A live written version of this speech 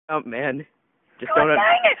Oh man, just God don't.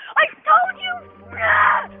 dang it! I told you!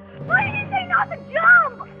 Why did you say not to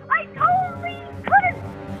jump? I totally could have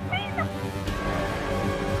seen the...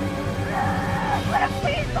 could have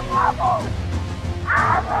seen the level!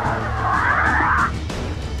 I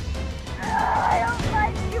don't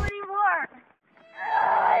like you anymore!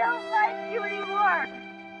 I don't like you anymore!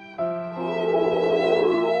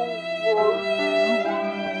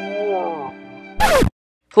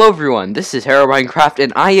 Hello everyone, this is HerobrineCraft,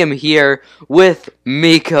 and I am here with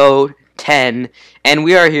Miko10, and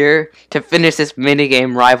we are here to finish this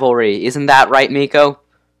minigame rivalry. Isn't that right, Miko?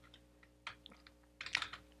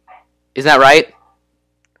 Isn't that right?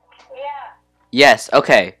 Yeah. Yes,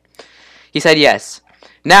 okay. He said yes.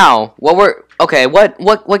 Now, what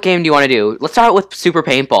game do you want to do? Let's start with Super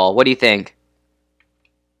Paintball. What do you think?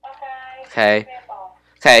 Okay.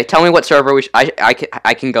 Okay, tell me what server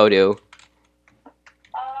I can go to. Go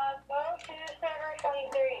to server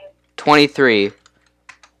 23. 23.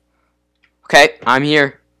 Okay, I'm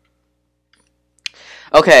here.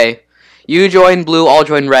 Okay, you join blue, I'll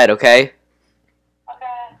join red, okay? Okay, I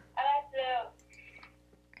like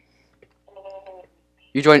blue.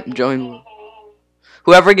 You join blue.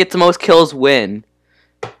 Whoever gets the most kills win.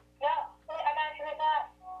 No, I gotta try that.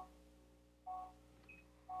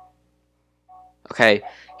 Okay,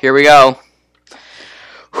 here we go.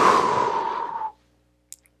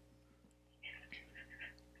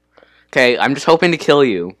 Okay, I'm just hoping to kill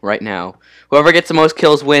you right now. Whoever gets the most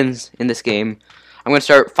kills wins in this game. I'm gonna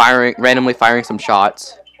start randomly firing some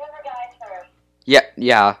shots.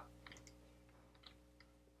 Yeah.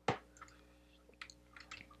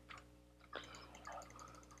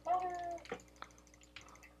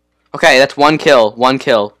 Okay, that's one kill.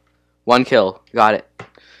 Got it.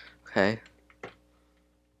 Okay.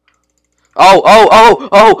 Oh,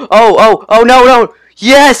 no.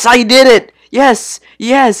 Yes, I did it. Yes.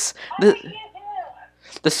 The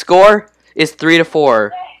score is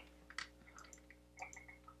 3-4.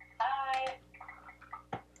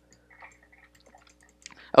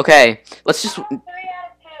 Okay, let's just... 3 out of 2. How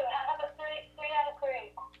about 3 out of 3?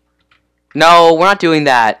 No, we're not doing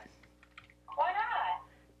that. Why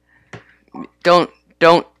not?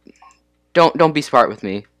 Don't be smart with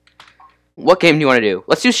me. What game do you want to do?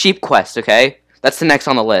 Let's do Sheep Quest, okay? That's the next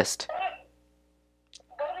on the list.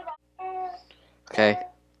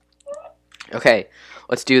 Okay,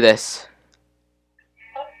 let's do this.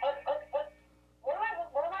 What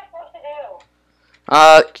am I supposed to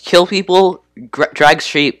do? Kill people, drag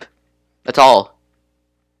sheep. That's all.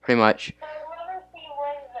 Pretty much. So whoever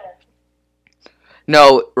wins this.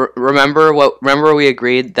 No, remember we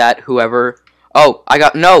agreed that whoever... Oh,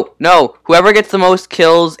 no. Whoever gets the most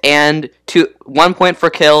kills and 1 point for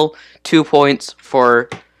kill, 2 points for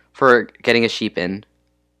getting a sheep in.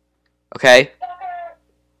 Okay?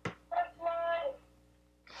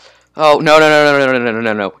 Oh, no. No,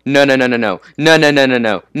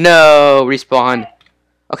 respawn.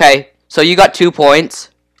 Okay, so you got 2 points.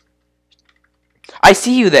 I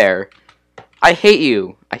see you there. I hate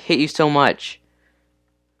you. I hate you so much.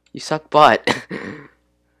 You suck butt.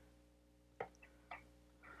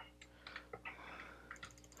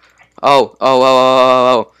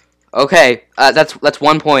 Oh. Okay, that's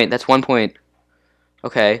 1 point. That's 1 point.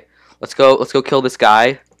 Okay, let's go kill this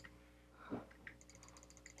guy.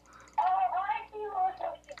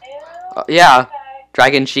 Yeah,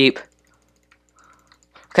 dragon sheep.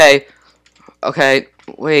 Okay,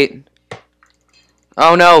 wait.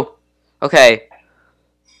 Oh no. Okay,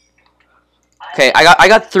 I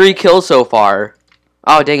got 3 kills so far.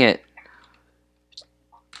 Oh dang it.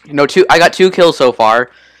 No, 2. I got 2 kills so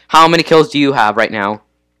far. How many kills do you have right now?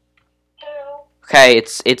 2. Okay,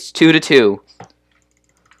 it's 2-2.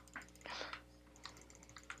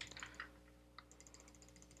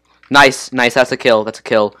 Nice. That's a kill.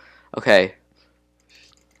 Okay.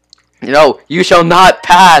 No, you shall not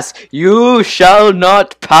pass. You shall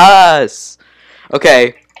not pass. Okay.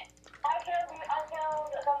 I killed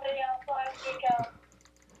somebody else, so I have 3 kills.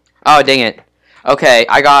 Oh dang it. Okay,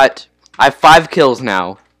 I have 5 kills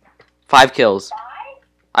now. 5 kills. 5?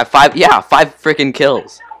 I have 5. Yeah, 5 freaking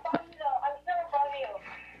kills. I'm still above you.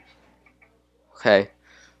 Okay,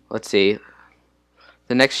 let's see.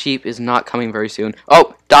 The next sheep is not coming very soon.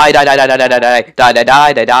 Oh, die.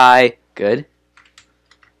 Good.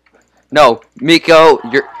 No, Miko,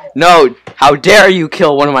 no. How dare you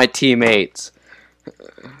kill one of my teammates?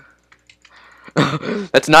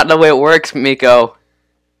 That's not the way it works, Miko.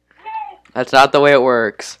 That's not the way it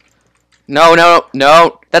works. No.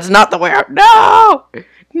 That's not the way.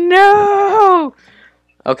 No.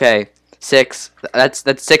 Okay, 6. That's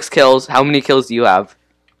 6 kills. How many kills do you have?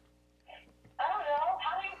 I don't know.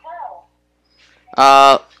 How many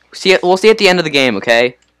We'll see at the end of the game,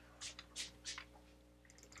 okay?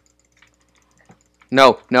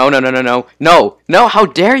 No, no, no, no, no, no, no, no, how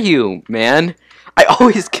dare you, man? I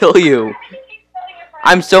always kill you.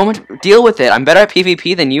 I'm so much, deal with it. I'm better at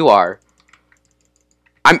PvP than you are.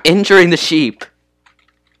 I'm injuring the sheep.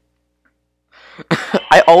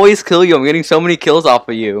 I always kill you. I'm getting so many kills off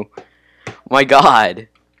of you. My god.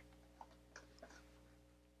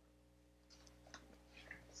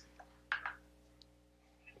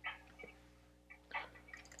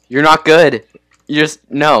 You're not good. You just,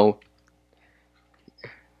 no.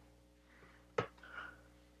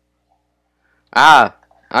 Ah,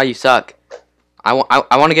 you suck. I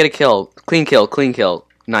want to get a kill. Clean kill, clean kill.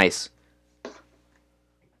 Nice.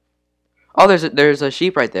 Oh, there's a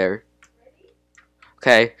sheep right there.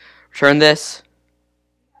 Okay, return this.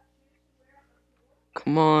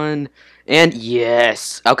 Come on. And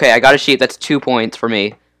yes. Okay, I got a sheep. That's 2 points for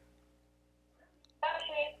me.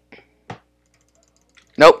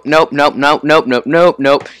 Nope, nope, nope, nope, nope, nope, nope,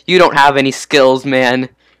 nope. You don't have any skills, man.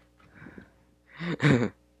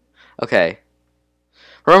 Okay.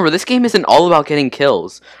 Remember, this game isn't all about getting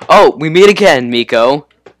kills. Oh, we meet again, Miko.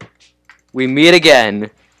 We meet again.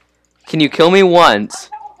 Can you kill me once?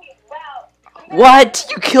 What?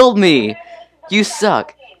 You killed me. You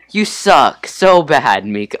suck. You suck so bad,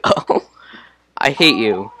 Miko. I hate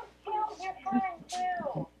you.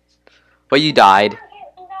 But you died.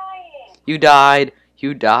 You died.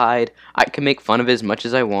 You died. I can make fun of it as much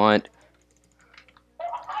as I want.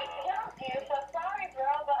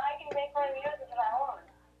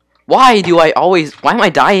 Why am I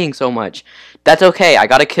dying so much? That's okay. I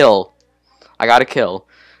got a kill. I got a kill.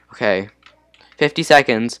 Okay. 50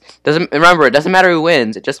 seconds. Remember, it doesn't matter who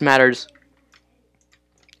wins. It just matters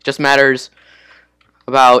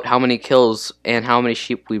about how many kills and how many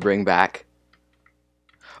sheep we bring back.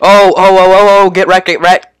 Oh, get wrecked, get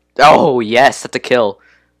wrecked. Oh, yes, that's a kill.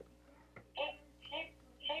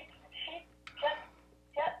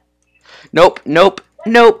 Nope, nope,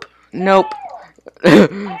 nope, nope.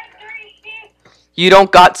 You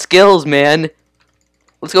don't got skills, man.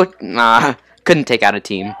 Let's go. Nah, couldn't take out a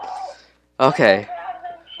team. Okay.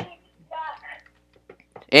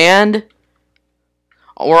 And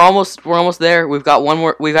we're almost there. We've got one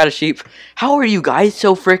more. We've got a sheep. How are you guys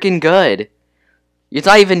so freaking good? It's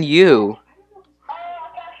not even you.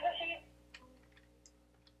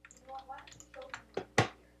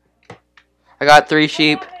 I got 3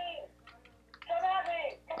 sheep.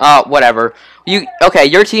 Whatever. Okay,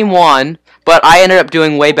 your team won, but I ended up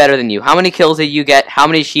doing way better than you. How many kills did you get? How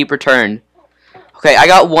many sheep returned? Okay, I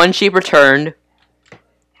got 1 sheep returned.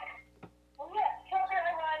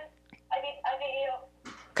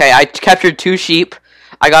 Okay, I captured 2 sheep.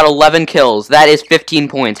 I got 11 kills. That is 15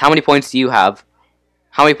 points. How many points do you have?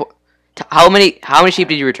 How many sheep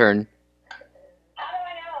did you return?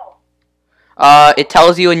 It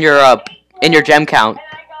tells you in your gem count.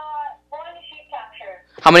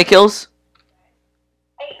 How many kills?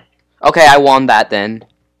 8. Okay, I won that then.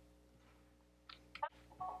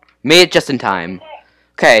 Made it just in time.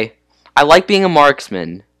 Okay, I like being a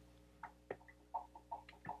marksman.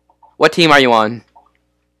 What team are you on?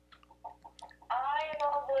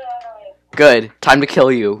 Good. Time to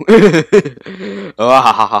kill you.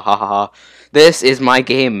 This is my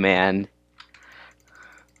game, man.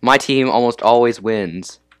 My team almost always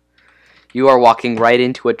wins. You are walking right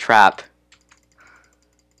into a trap.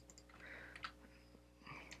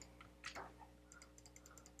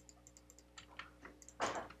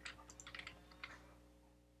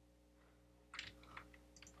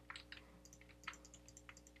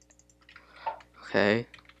 Okay.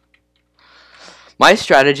 My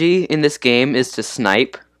strategy in this game is to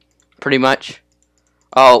snipe, pretty much.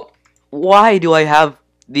 Oh, why do I have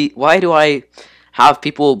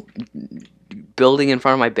people building in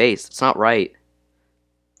front of my base? It's not right.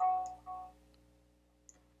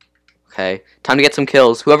 Okay, time to get some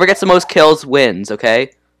kills. Whoever gets the most kills wins,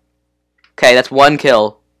 okay? Okay, that's 1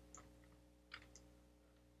 kill.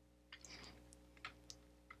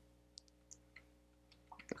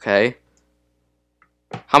 Okay.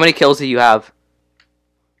 How many kills do you have?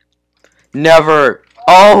 Never.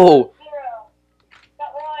 Oh!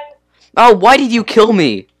 Oh, why did you kill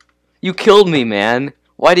me? You killed me, man.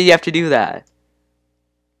 Why did you have to do that?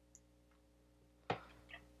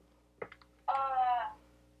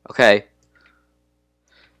 Okay.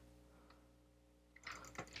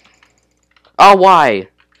 Oh, why?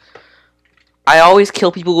 I always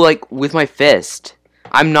kill people, like, with my fist.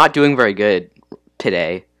 I'm not doing very good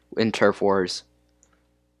today in Turf Wars.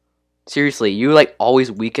 Seriously, you, like,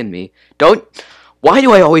 always weaken me. Why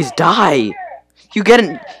do I always die? You're...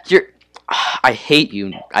 I hate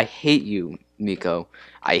you. I hate you, Miko.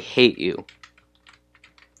 I hate you.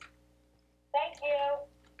 Thank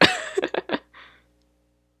you.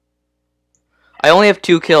 I only have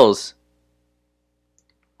 2 kills.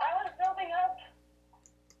 I was building up.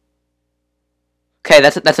 Okay,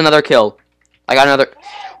 that's another kill. I got another.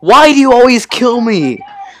 Why do you always kill me?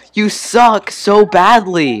 You suck so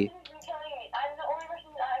badly. I'm the only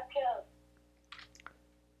person that I've killed.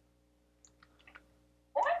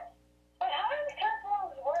 What? But how do the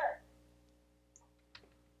transformers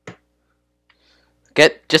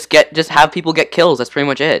work? Just have people get kills. That's pretty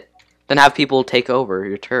much it. Then have people take over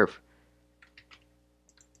your turf.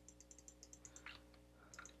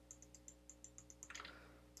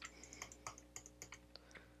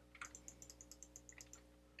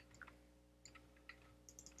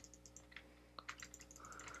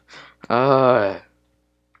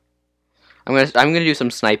 I'm gonna do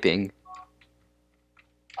some sniping.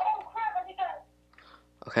 Oh crap! I think that.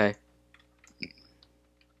 Okay.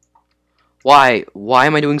 Why? Why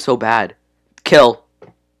am I doing so bad? Kill.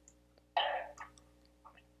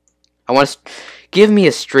 I want to give me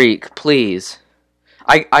a streak, please.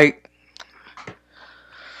 I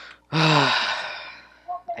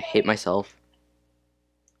hate myself.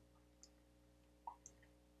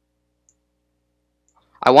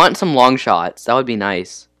 I want some long shots. That would be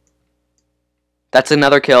nice. That's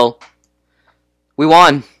another kill. We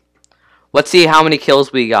won. Let's see how many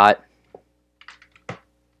kills we got. I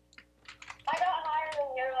got higher than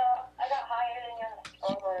your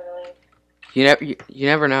score, I believe. You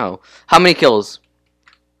never know. How many kills?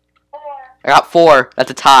 4. I got 4.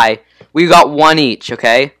 That's a tie. We got 1 each,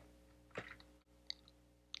 okay? Okay,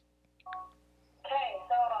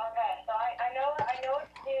 so I know what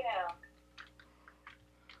to do now.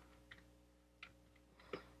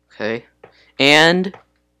 Okay. And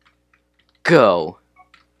go.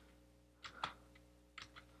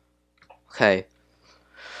 Okay.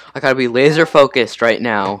 I gotta be laser focused right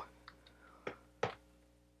now.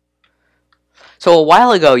 So a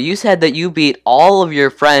while ago, you said that you beat all of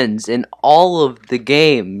your friends in all of the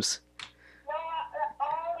games. No,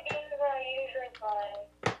 all the games that I usually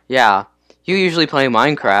play. Yeah. You usually play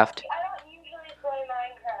Minecraft. I don't usually play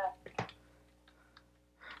Minecraft.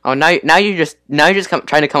 Oh, now you're just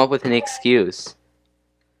trying to come up with an excuse.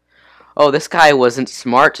 Oh, this guy wasn't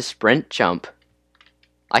smart to sprint jump.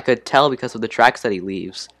 I could tell because of the tracks that he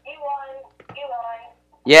leaves. You won. You won.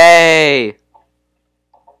 Yay!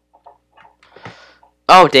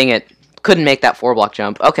 Oh, dang it. Couldn't make that 4-block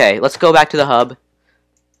jump. Okay, let's go back to the hub.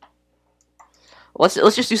 Let's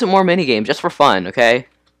just do some more minigames just for fun, okay?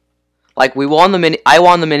 Like I won the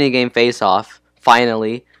minigame face-off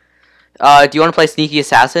finally. Do you want to play Sneaky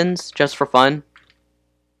Assassins just for fun?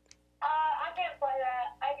 I can't play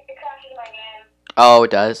that. It crashes my game. Oh,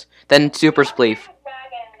 it does. Then Super Spleef. I'm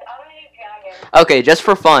gonna do dragons. Okay, just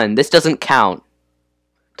for fun. This doesn't count.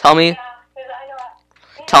 Tell me. Yeah, 'cause I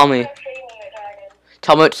know. Tell me.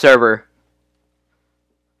 Tell me what server.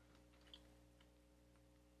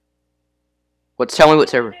 Tell me what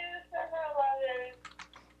server. Server 11.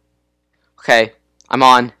 Okay, I'm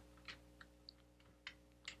on.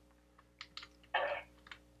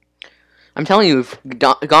 I'm telling you, you've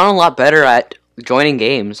gone a lot better at joining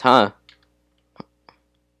games, huh?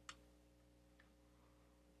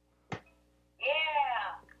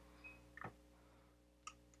 Yeah.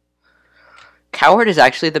 Coward is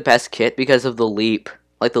actually the best kit because of the leap.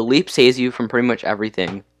 Like, the leap saves you from pretty much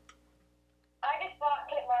everything. I just bought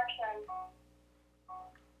Kit Marksman.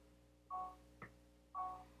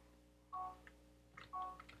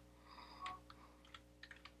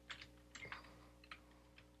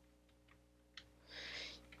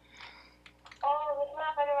 Oh, this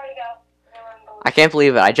map, I know where to go. I can't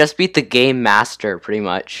believe it. I just beat the game master, pretty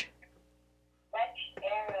much. Fetch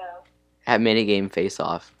arrow. At minigame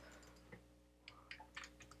face-off.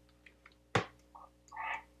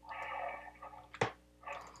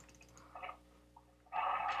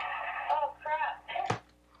 Oh, crap.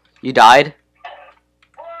 You died?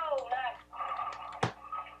 Whoa, nice.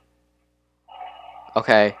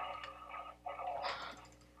 Okay.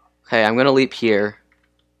 Okay, I'm gonna leap here.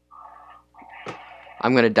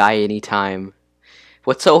 I'm gonna die anytime.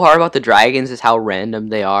 What's so hard about the dragons is how random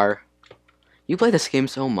they are. You play this game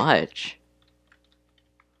so much.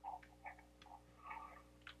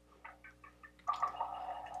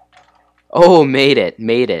 Oh, made it.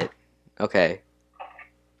 Made it. Okay.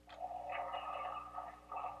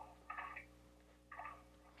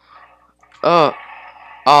 Oh.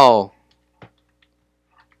 Oh.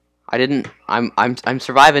 I didn't. I'm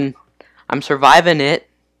surviving. I'm surviving it.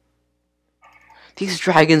 These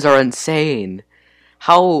dragons are insane.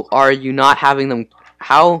 How are you not having them?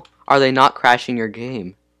 How are they not crashing your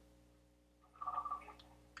game?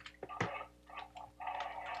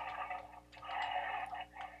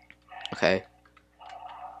 Okay.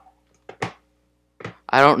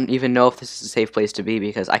 I don't even know if this is a safe place to be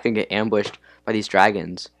because I can get ambushed by these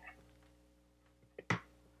dragons.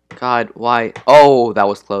 God, why? Oh, that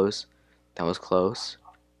was close. That was close.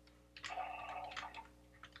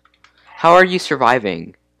 How are you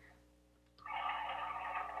surviving?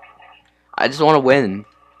 I just want to win.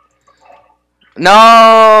 No!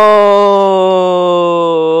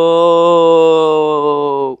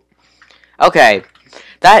 Okay.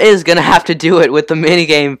 That is gonna have to do it with the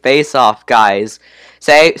minigame face-off, guys.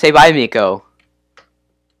 Say bye, Miko.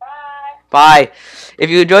 Bye. If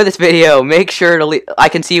you enjoyed this video, make sure to I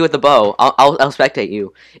can see you with the bow. I'll spectate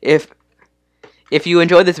you. If you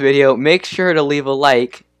enjoyed this video, make sure to leave a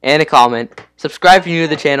like and a comment. Subscribe if you're new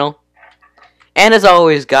to the channel. And as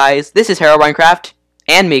always, guys, this is HerobrineCraft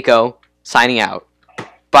and Miko signing out.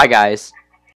 Bye, guys.